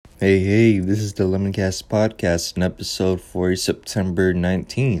Hey, this is the Lemoncast Podcast, an episode for September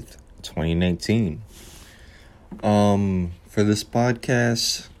 19th, 2019. For this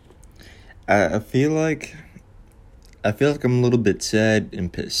podcast, I feel like I'm a little bit sad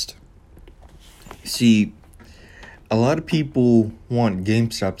and pissed. See, a lot of people want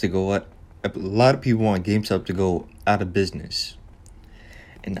GameStop to go out of business.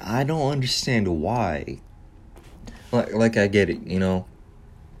 And I don't understand why. Like I get it,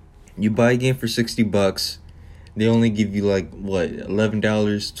 You buy a game for $60, they only give you $11,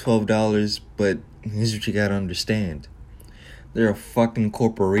 $12, but here's what you gotta understand. They're a fucking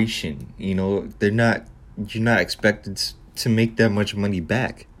corporation, you're not expected to make that much money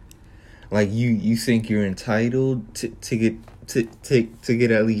back. You think you're entitled to get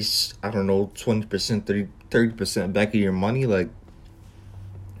at least, 20%, 30% back of your money?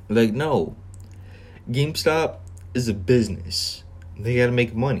 No. GameStop is a business. They gotta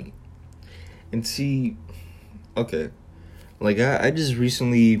make money. And see, okay, I just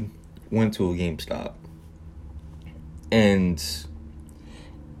recently went to a GameStop, and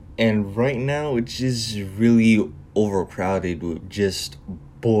right now it's just really overcrowded with just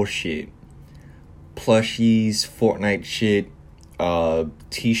bullshit, plushies, Fortnite shit,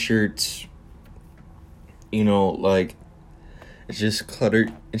 t-shirts, it's just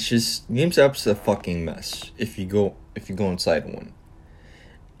cluttered. It's just, GameStop's a fucking mess if you go inside one.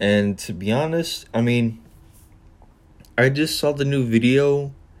 And to be honest, I just saw the new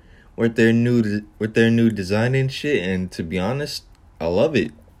video with their new design and shit, and to be honest, I love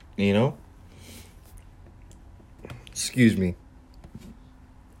it, Excuse me.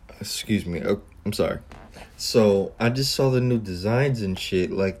 Oh, I'm sorry. So, I just saw the new designs and shit.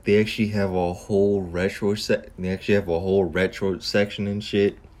 They actually have a whole retro section and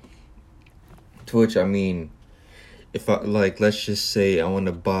shit. To which, if I, let's just say I want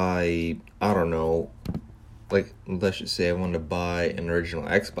to buy, let's just say I want to buy an original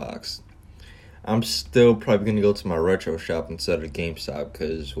Xbox, I'm still probably going to go to my retro shop instead of GameStop,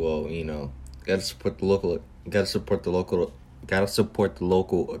 because, gotta support the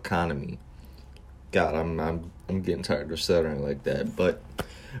local economy. God, I'm getting tired of stuttering like that, but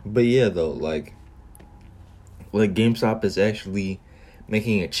yeah, though, GameStop is actually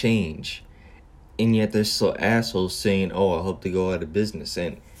making a change. And yet there's still assholes saying, "Oh, I hope to go out of business."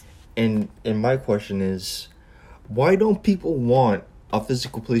 And my question is, why don't people want a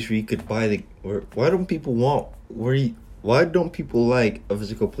physical place where you could buy why don't people like a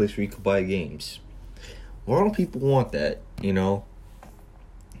physical place where you could buy games? Why don't people want that?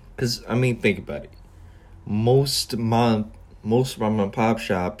 Because think about it. Most of my pop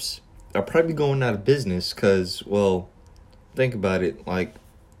shops are probably going out of business because, think about it.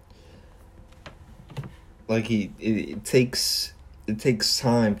 It takes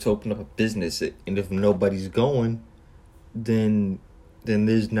time to open up a business, and if nobody's going, then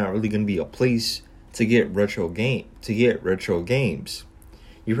there's not really gonna be a place to get retro games.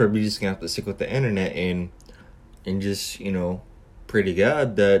 You're probably just gonna have to stick with the internet and just pray to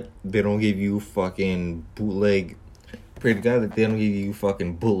God that they don't give you fucking bootleg. Pray to God that they don't give you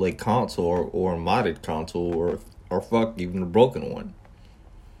fucking bootleg console or a modded console or fuck even a broken one.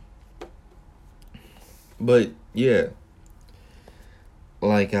 But yeah,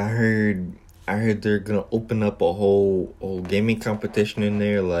 I heard they're gonna open up a whole gaming competition in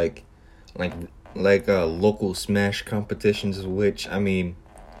there, like local Smash competitions. Which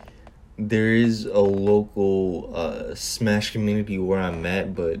there is a local Smash community where I'm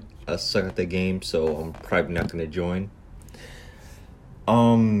at, but I suck at the game, so I'm probably not gonna join.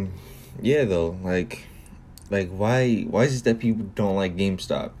 Yeah, though, why is it that people don't like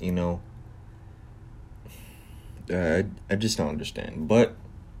GameStop? I just don't understand. But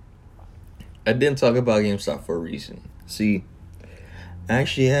I didn't talk about GameStop for a reason. See, I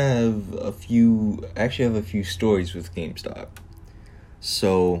actually have a few stories with GameStop.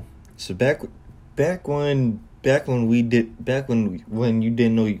 So back when you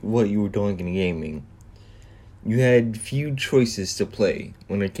didn't know what you were doing in gaming, you had few choices to play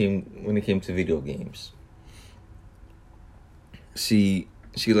when it came to video games. See,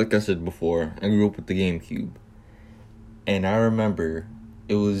 like I said before, I grew up with the GameCube. And I remember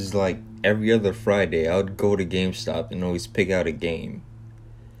it was every other Friday I would go to GameStop and always pick out a game.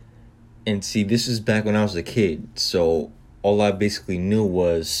 And see, this is back when I was a kid, so all I basically knew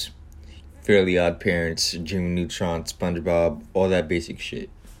was Fairly Odd Parents, Jimmy Neutron, SpongeBob, all that basic shit.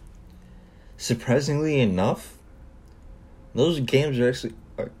 Surprisingly enough, those games are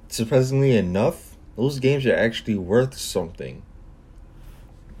actually worth something.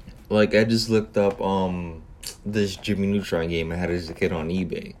 I just looked up this Jimmy Neutron game I had as a kid on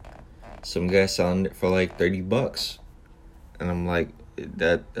eBay. Some guy selling it for like $30, and I'm like,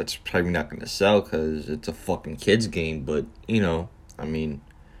 that's probably not gonna sell because it's a fucking kids game. But I mean,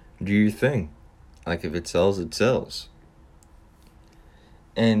 do your thing. Like if it sells, it sells.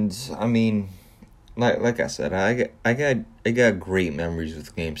 And I mean, like I said, I got great memories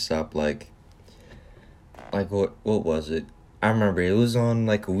with GameStop. Like what was it? I remember it was on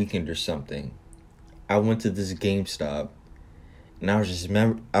like a weekend or something. I went to this GameStop, and I was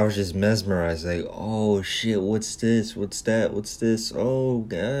just mesmerized. Like, oh shit, what's this? What's that? What's this? Oh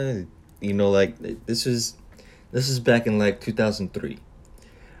god, like this is back in like 2003.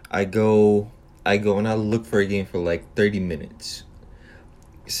 I go and I look for a game for like 30 minutes.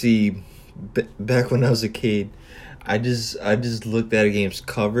 See, back when I was a kid, I just looked at a game's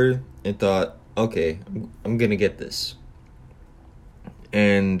cover and thought, okay, I'm gonna get this.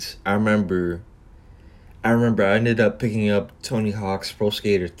 And I remember I ended up picking up Tony Hawk's Pro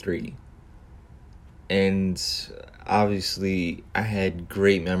Skater 3. And obviously, I had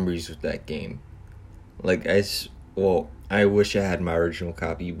great memories with that game. Like, I wish I had my original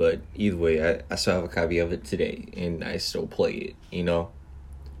copy, but either way, I still have a copy of it today, and I still play it.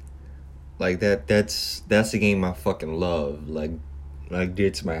 Like, that's a game I fucking love, like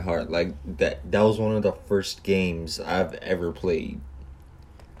dear to my heart. Like, that was one of the first games I've ever played.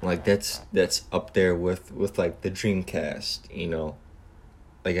 Like, that's up there with like the Dreamcast,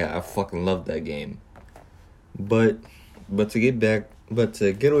 Like, I fucking love that game. But to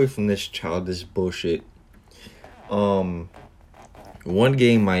get away from this childish bullshit, one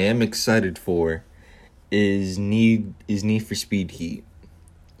game I am excited for is Need for Speed Heat.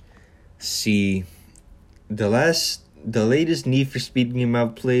 See, the latest Need for Speed game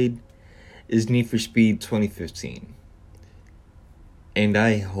I've played is Need for Speed 2015. And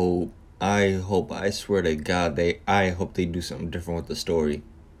I swear to God, I hope they do something different with the story.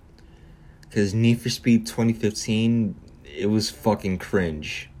 Because Need for Speed 2015, it was fucking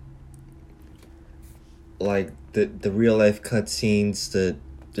cringe. Like, the real life cutscenes,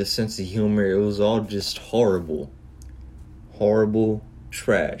 the sense of humor, it was all just horrible. Horrible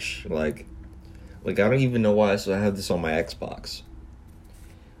trash. Like I don't even know why I still have this on my Xbox.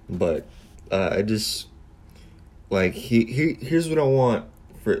 But, I just... Like, here's what I want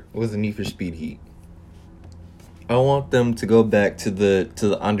with the Need for Speed Heat. I want them to go back to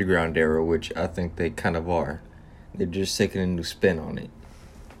the underground era, which I think they kind of are. They're just taking a new spin on it.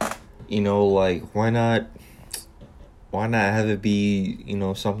 Like, why not have it be,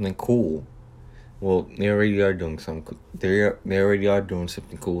 something cool? Well, they already are doing something. They already are doing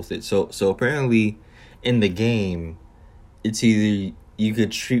something cool with it. So apparently, in the game, it's either you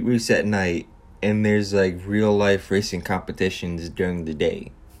could street race at night, and there's like real life racing competitions during the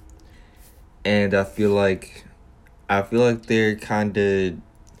day. And I feel like they're trying to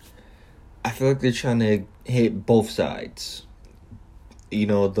hit both sides.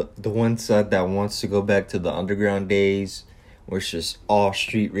 The one side that wants to go back to the underground days, where it's just all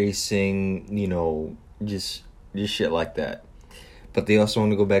street racing, just shit like that. But they also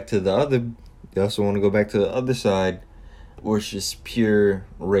want to go back to the other side, where it's just pure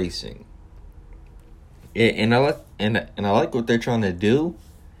racing. And I like what they're trying to do.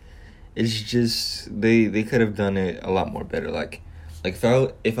 It's just they could have done it a lot more better. Like if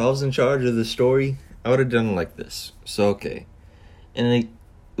I was in charge of the story, I would have done it like this. So okay, and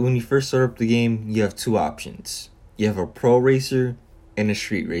when you first start up the game, you have two options. You have a pro racer and a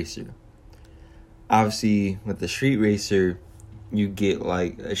street racer. Obviously, with the street racer, you get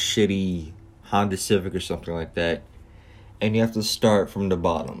like a shitty Honda Civic or something like that. And you have to start from the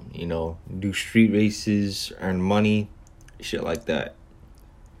bottom, do street races, earn money, shit like that.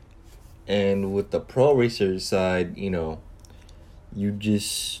 And with the pro racer side, you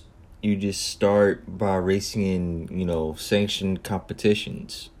just start by racing in, sanctioned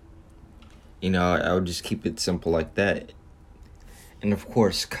competitions. I would just keep it simple like that. And of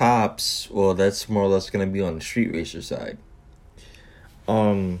course, cops, well, that's more or less going to be on the street racer side.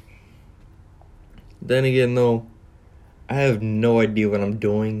 Then again, though, I have no idea what I'm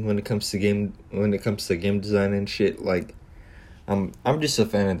doing when it comes to game design and shit. Like, I'm just a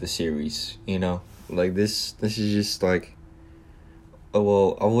fan of the series, Like this is just like, oh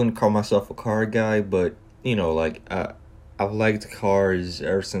well, I wouldn't call myself a car guy, but like I've liked cars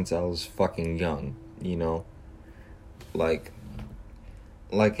ever since I was fucking young, Like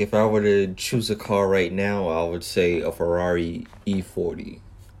if I were to choose a car right now, I would say a Ferrari E40.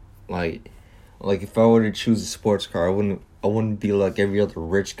 Like if I were to choose a sports car, I wouldn't be like every other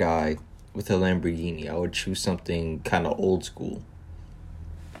rich guy with a Lamborghini. I would choose something kind of old school.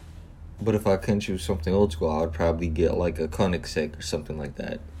 But if I couldn't choose something old school, I would probably get like a Koenigsegg or something like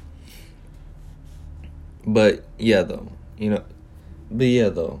that. But yeah, though, But yeah,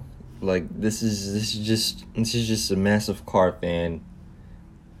 though, like this is just a massive car fan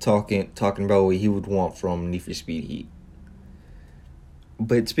talking about what he would want from Need for Speed Heat.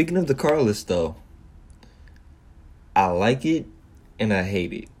 But speaking of the car list, though, I like it and I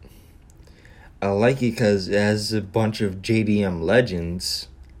hate it. I like it because it has a bunch of JDM legends,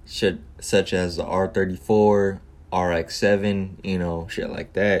 such as the R34, RX-7, shit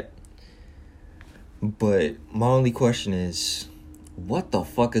like that. But my only question is, what the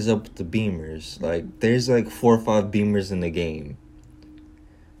fuck is up with the Beamers? Like, there's like 4 or 5 Beamers in the game.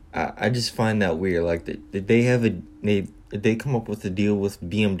 I just find that weird. Like, did they come up with a deal with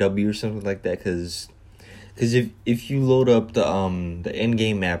BMW or something like that? Because if you load up the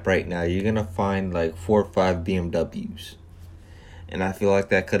in-game map right now, you're gonna find like 4 or 5 BMWs, and I feel like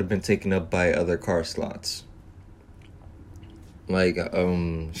that could have been taken up by other car slots. Like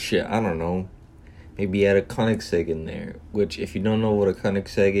shit, I don't know. Maybe add a Koenigsegg in there. Which, if you don't know what a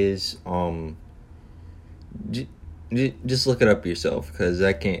Koenigsegg is, just look it up yourself, because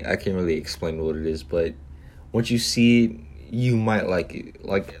I can't really explain what it is. But once you see it, you might like it.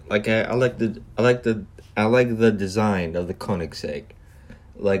 I like the design of the Koenigsegg.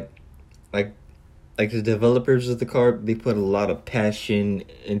 Like the developers of the car, they put a lot of passion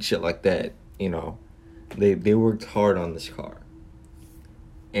and shit like that. They worked hard on this car.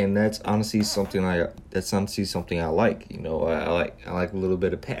 And that's honestly something I like. I like a little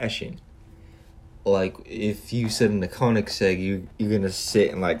bit of passion. Like, if you sit in the Koenigsegg, you're gonna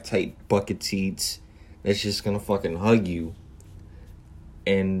sit in like tight bucket seats that's just gonna fucking hug you.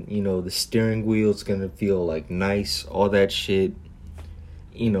 And the steering wheel's gonna feel like nice, all that shit.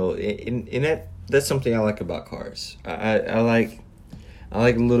 And that's something I like about cars. I like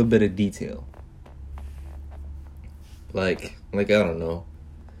a little bit of detail. Like I don't know.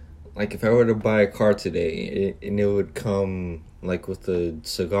 Like, if I were to buy a car today and it would come like with a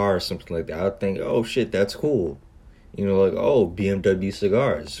cigar or something like that, I would think, oh shit, that's cool. Like, oh, BMW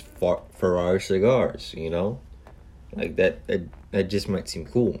cigars, Ferrari cigars, like that just might seem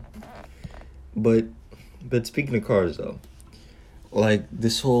cool. But speaking of cars, though, like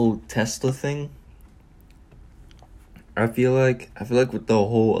this whole Tesla thing, I feel like with the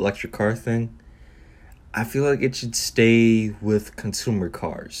whole electric car thing, I feel like it should stay with consumer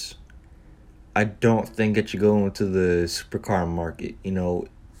cars. I don't think it should go into the supercar market.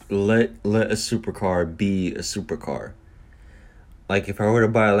 Let a supercar be a supercar. Like, if I were to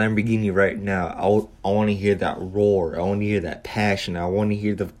buy a Lamborghini right now, I want to hear that roar. I want to hear that passion. I want to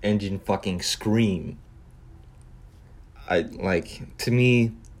hear the engine fucking scream. To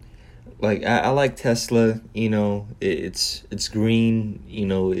me, like, I like Tesla. It's green.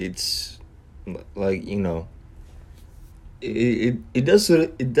 It's like, It does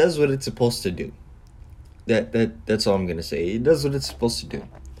what it's supposed to do. That's all I'm gonna say. It does what it's supposed to do.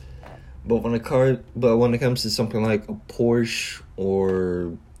 But when it comes to something like a Porsche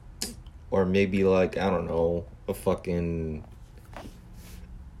or maybe, like, I don't know, when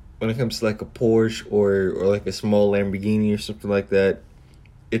it comes to like a Porsche or like a small Lamborghini or something like that,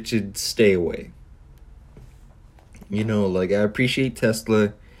 it should stay away. Like, I appreciate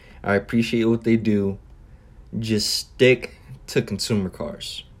Tesla. I appreciate what they do. Just stick to consumer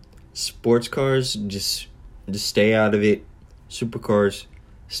cars. Sports cars, just stay out of it. Supercars,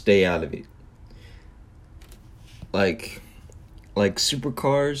 stay out of it. Like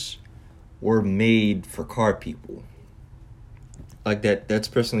supercars were made for car people. Like, that's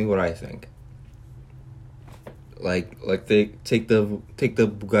personally what I think. Like they take the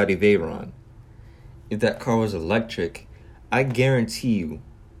Bugatti Veyron. If that car was electric, I guarantee you,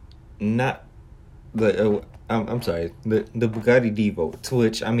 not the I'm sorry, the Bugatti Divo. To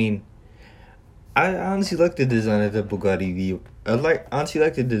which, I mean, I honestly like the design of the Bugatti Divo. I honestly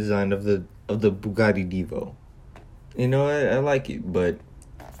like the design of the Bugatti Divo. I like it, but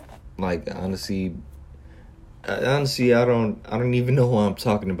like, honestly, I don't even know why I'm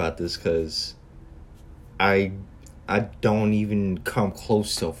talking about this, because I don't even come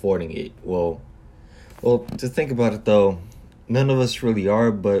close to affording it. Well, to think about it, though, none of us really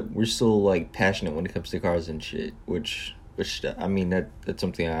are, but we're still, like, passionate when it comes to cars and shit, which I mean, that's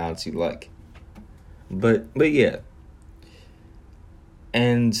something I honestly like. But yeah.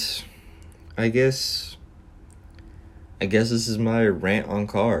 And I guess this is my rant on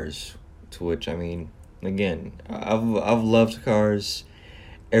cars, to which, I mean, again, I've loved cars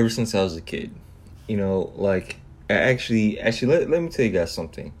ever since I was a kid. Like, actually, let me tell you guys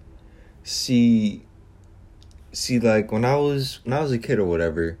something. See, like, when I was a kid or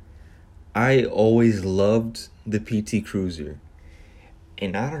whatever, I always loved the PT Cruiser.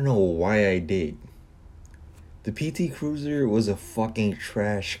 And I don't know why I did. The PT Cruiser was a fucking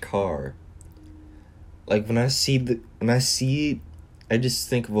trash car. Like when I see it, I just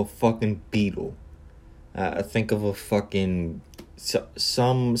think of a fucking Beetle. I think of a fucking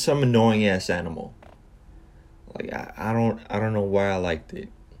some annoying ass animal. Like I don't know why I liked it,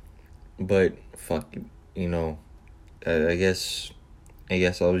 but fuck you know, I guess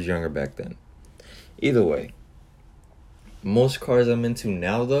I was younger back then. Either way, most cars I'm into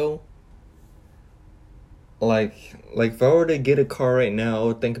now though, like if I were to get a car right now, I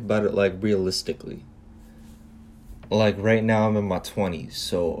would think about it like realistically. Like right now I'm in my 20s,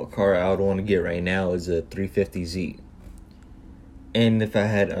 so a car I would want to get right now is a 350Z. And if I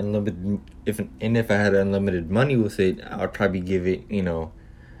had unlimited money with it, I'd probably give it, a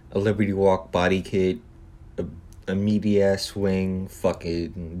Liberty Walk body kit, a meaty ass wing,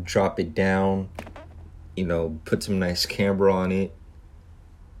 fucking drop it down, put some nice camber on it,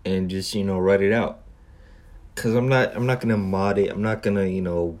 and just ride it out. Cause I'm not gonna mod it. I'm not gonna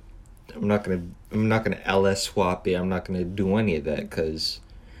LS swap it. I'm not gonna do any of that. Cause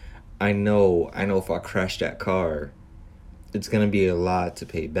I know if I crash that car, it's gonna be a lot to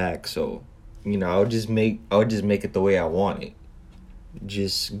pay back. So, I'll just make it the way I want it.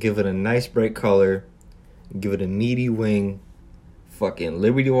 Just give it a nice bright color, give it a meaty wing, fucking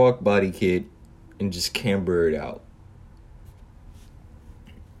Liberty Walk body kit, and just camber it out.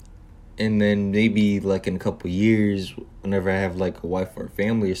 And then maybe like in a couple years, whenever I have like a wife or a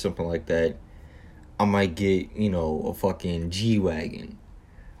family or something like that, I might get, a fucking G-Wagon.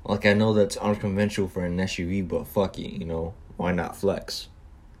 Like I know that's unconventional for an SUV, but fuck it, why not flex?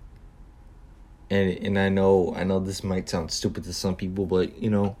 And I know this might sound stupid to some people, but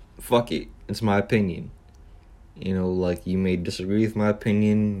fuck it. It's my opinion. Like you may disagree with my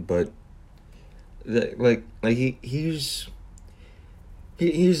opinion, but here's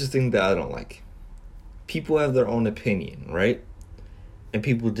the thing that I don't like. People have their own opinion, right? And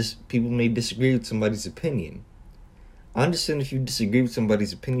people may disagree with somebody's opinion. I understand if you disagree with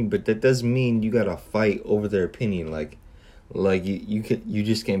somebody's opinion, but that doesn't mean you gotta fight over their opinion. Like you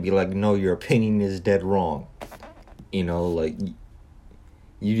just can't be like, no, your opinion is dead wrong. Like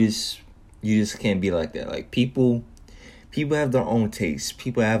you just can't be like that. Like people have their own tastes.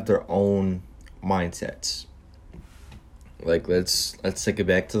 People have their own mindsets. Like let's take it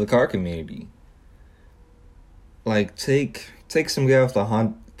back to the car community. Like take some guy with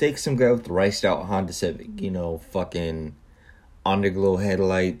the riced out Honda Civic, fucking underglow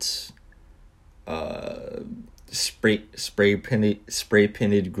headlights, spray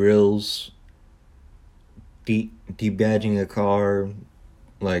painted grills, debadging a car,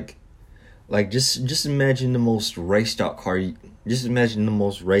 like just imagine the most riced out car. Just imagine the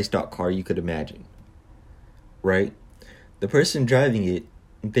most riced out car you could imagine, right? The person driving it,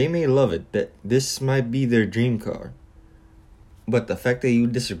 they may love it. That this might be their dream car. But the fact that you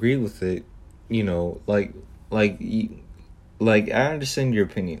disagree with it, like I understand your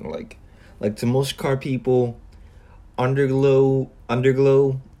opinion. Like to most car people, underglow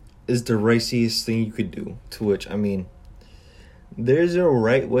is the raciest thing you could do. To which there's a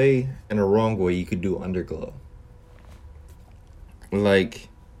right way and a wrong way you could do underglow. Like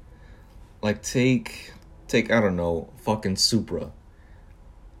take I don't know, fucking Supra.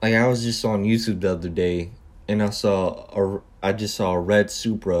 Like I was just on YouTube the other day and I just saw a red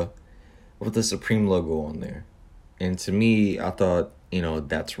Supra with the Supreme logo on there. And to me, I thought,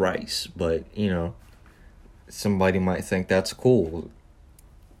 that's rice. But, somebody might think that's cool.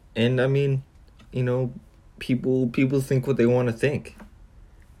 And people think what they want to think.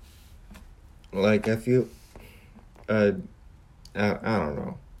 Like I feel I don't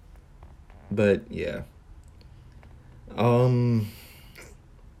know. But yeah. I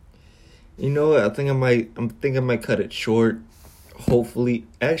think I might cut it short. Hopefully,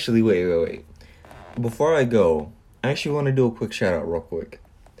 actually, wait. Before I go, I actually want to do a quick shout out real quick.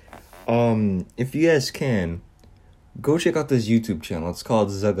 If you guys can, go check out this YouTube channel. It's called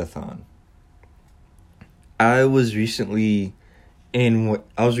Zugathon. I was recently in one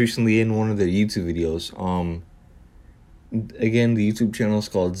of their YouTube videos. Again, the YouTube channel is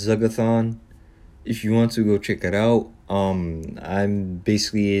called Zugathon. If you want to go check it out, I'm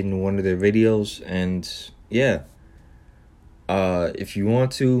basically in one of their videos, and yeah. If you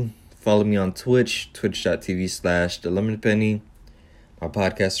want to, follow me on Twitch, twitch.tv/TheLemonPenny. My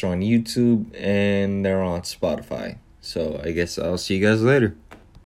podcasts are on YouTube, and they're on Spotify. So I guess I'll see you guys later.